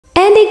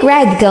Andy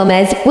Greg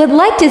Gomez would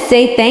like to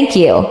say thank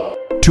you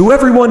to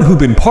everyone who've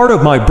been part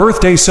of my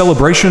birthday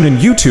celebration in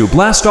YouTube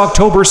last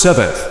October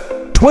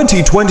 7th,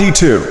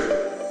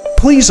 2022.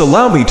 Please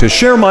allow me to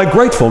share my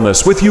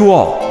gratefulness with you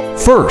all.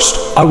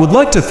 First, I would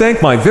like to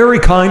thank my very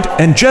kind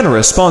and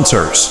generous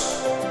sponsors.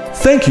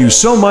 Thank you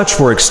so much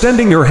for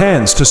extending your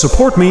hands to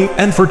support me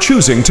and for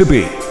choosing to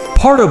be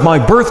part of my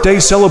birthday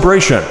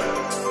celebration.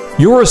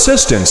 Your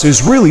assistance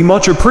is really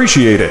much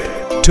appreciated.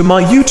 To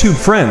my YouTube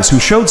friends who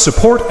showed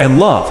support and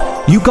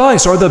love, you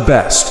guys are the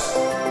best.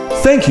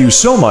 Thank you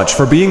so much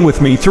for being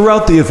with me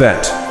throughout the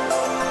event.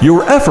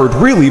 Your effort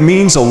really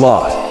means a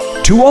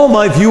lot. To all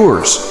my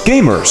viewers,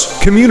 gamers,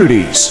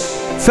 communities,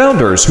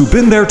 founders who've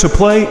been there to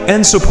play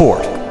and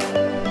support,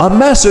 a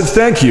massive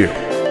thank you.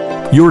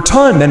 Your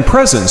time and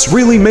presence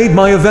really made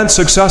my event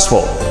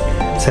successful.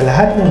 Sa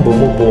lahat ng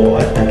bumubuo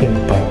at naging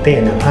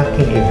parte ng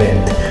aking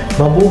event,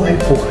 mabuhay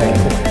po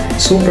kayo.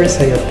 Super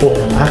saya po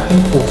ng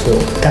aking puso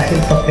dahil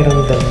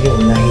pakiramdam niyo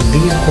na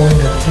hindi ako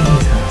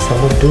nag-iisa sa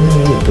mundo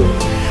ng YouTube.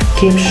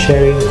 Keep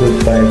sharing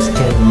good vibes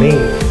and may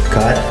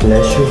God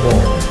bless you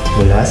more.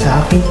 Mula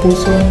sa aking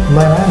puso,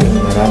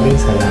 maraming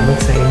salamat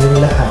sa inyong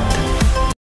lahat.